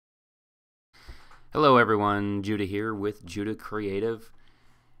Hello everyone, Judah here with Judah Creative.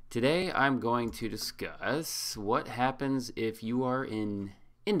 Today I'm going to discuss what happens if you are in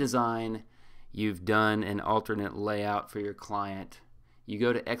InDesign, you've done an alternate layout for your client, you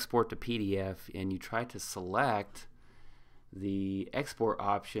go to export to PDF and you try to select the export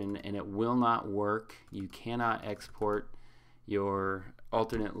option and it will not work. You cannot export your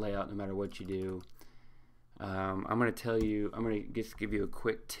alternate layout no matter what you do. I'm going to just give you a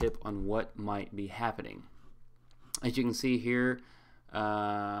quick tip on what might be happening. As you can see here,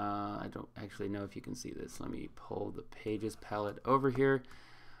 I don't actually know if you can see this. Let me pull the Pages palette over here.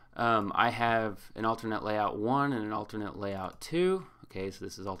 I have an alternate layout 1 and an alternate layout 2. Okay, so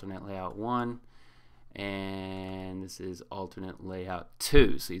this is alternate layout 1 and this is alternate layout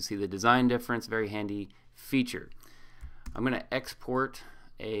 2. So you see the design difference, very handy feature. I'm going to export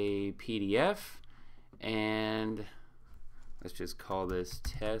a PDF. And let's just call this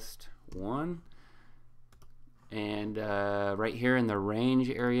test 1. And right here in the range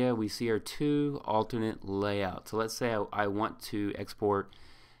area we see our two alternate layouts. So let's say I want to export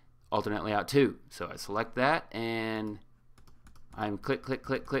alternate layout 2. So I select that and I'm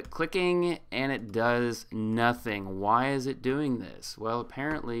clicking and it does nothing. Why is it doing this? Well,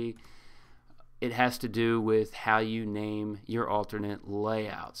 apparently it has to do with how you name your alternate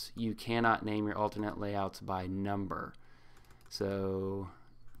layouts. You cannot name your alternate layouts by number. So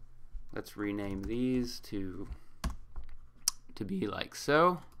let's rename these to be like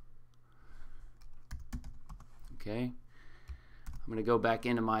so. Okay. I'm going to go back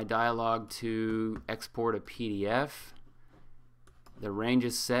into my dialog to export a PDF. The range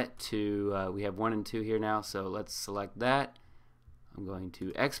is set to, we have 1 and 2 here now, so let's select that. I'm going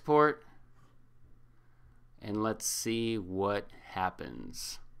to export. And let's see what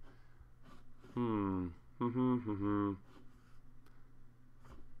happens. And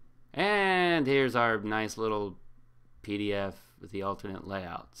here's our nice little PDF with the alternate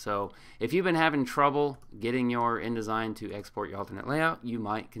layout. So if you've been having trouble getting your InDesign to export your alternate layout, you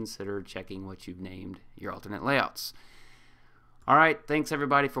might consider checking what you've named your alternate layouts. Alright, thanks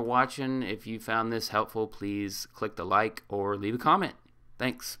everybody for watching. If you found this helpful, please click the like or leave a comment.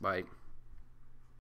 Thanks, bye.